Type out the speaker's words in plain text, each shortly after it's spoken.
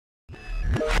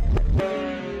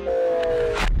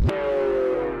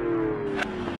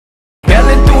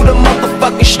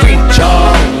motherfucking street,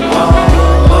 y'all.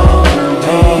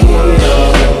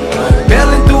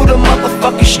 Bailing through the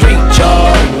motherfucking street,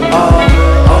 y'all.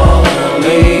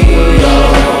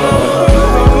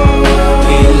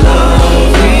 We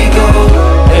love, we go,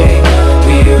 hey.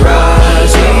 We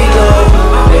rise, we low,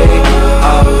 hey.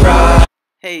 Alright.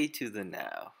 Hey to the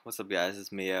now. What's up, guys?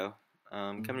 It's Mio.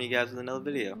 Coming to you guys with another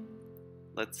video.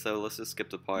 Let's just skip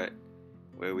the part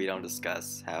where we don't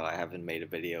discuss how I haven't made a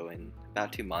video in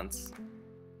about 2 months,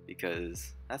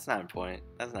 because that's not important.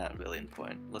 That's not really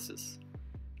important. Let's just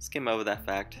skim over that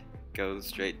fact. Go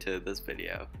straight to this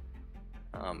video.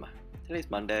 Today's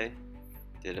Monday.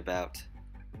 Did about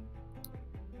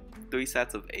 3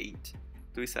 sets of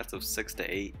 6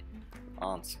 to 8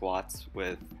 on squats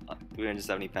with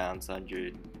 370 pounds,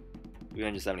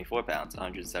 374 pounds,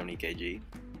 170 kg.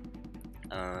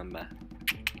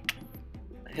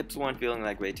 Hips weren't feeling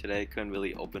that great today. Couldn't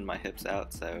really open my hips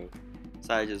out, so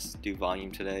I just do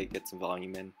volume today, get some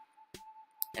volume in.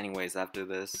 Anyways, after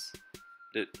this,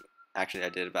 I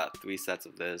did about 3 sets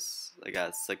of this. I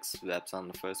got 6 reps on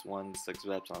the first one, 6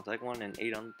 reps on the second one, and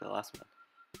 8 on the last one.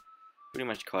 Pretty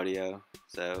much cardio,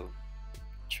 so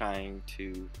trying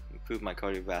to improve my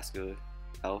cardiovascular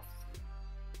health.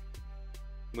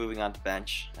 Moving on to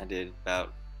bench, I did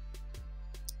about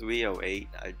 308.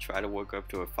 I try to work up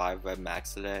to a 5 rep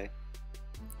max today.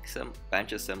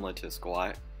 Bench is similar to a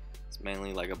squat. It's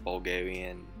mainly like a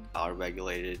Bulgarian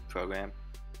auto-regulated program.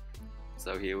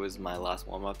 So here was my last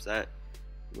warm-up set.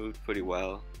 Moved pretty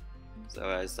well, so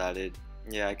I decided,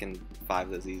 yeah, I can 5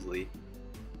 this easily,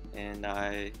 and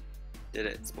I did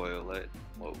it. Spoiler alert.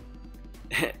 Whoa.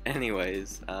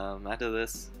 Anyways, after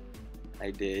this,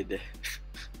 I did.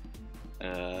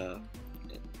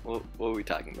 What were we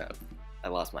talking about? I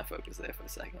lost my focus there for a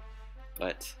second,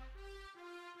 but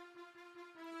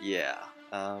yeah,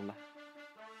 I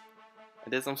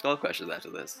did some skull crushes after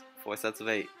this, 4 sets of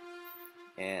 8,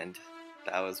 and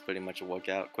that was pretty much a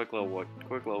workout. Quick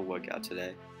little workout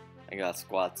today. I got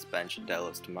squats, bench, and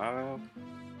deadlifts tomorrow.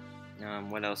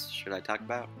 What else should I talk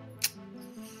about?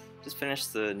 Just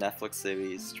finished the Netflix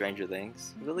series Stranger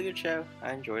Things. Really good show.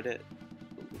 I enjoyed it.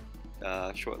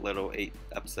 Short little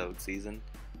 8-episode season.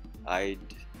 I'd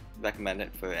recommend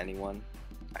it for anyone.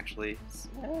 Actually, it's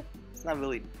not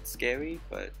really scary,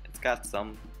 but it's got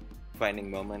some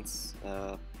frightening moments.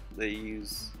 They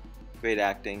use great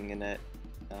acting in it.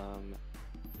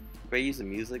 Great use of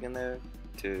music in there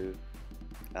to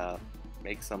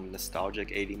make some nostalgic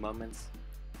 80s moments.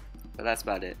 But that's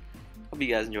about it. Hope you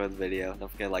guys enjoyed the video.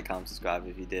 Don't forget to like, comment, subscribe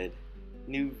if you did.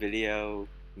 New video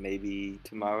maybe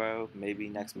tomorrow, maybe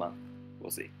next month.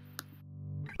 We'll see.